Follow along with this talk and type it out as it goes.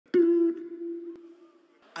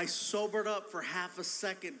I sobered up for half a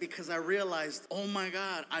second because I realized, oh my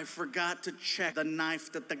God, I forgot to check the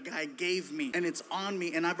knife that the guy gave me. And it's on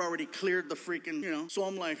me and I've already cleared the freaking, So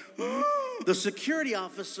I'm like, the security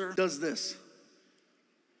officer does this.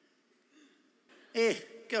 Hey,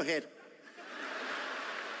 go ahead.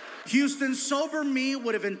 Houston, sober me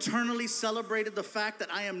would have internally celebrated the fact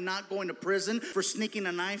that I am not going to prison for sneaking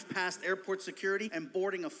a knife past airport security and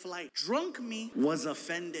boarding a flight. Drunk me was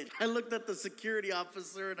offended. I looked at the security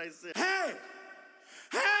officer and I said, hey,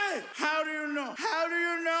 how do you know? How do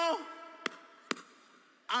you know?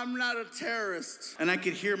 I'm not a terrorist. And I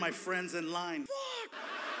could hear my friends in line. Fuck.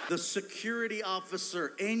 The security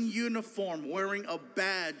officer in uniform wearing a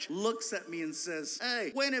badge looks at me and says,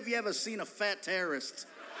 hey, when have you ever seen a fat terrorist?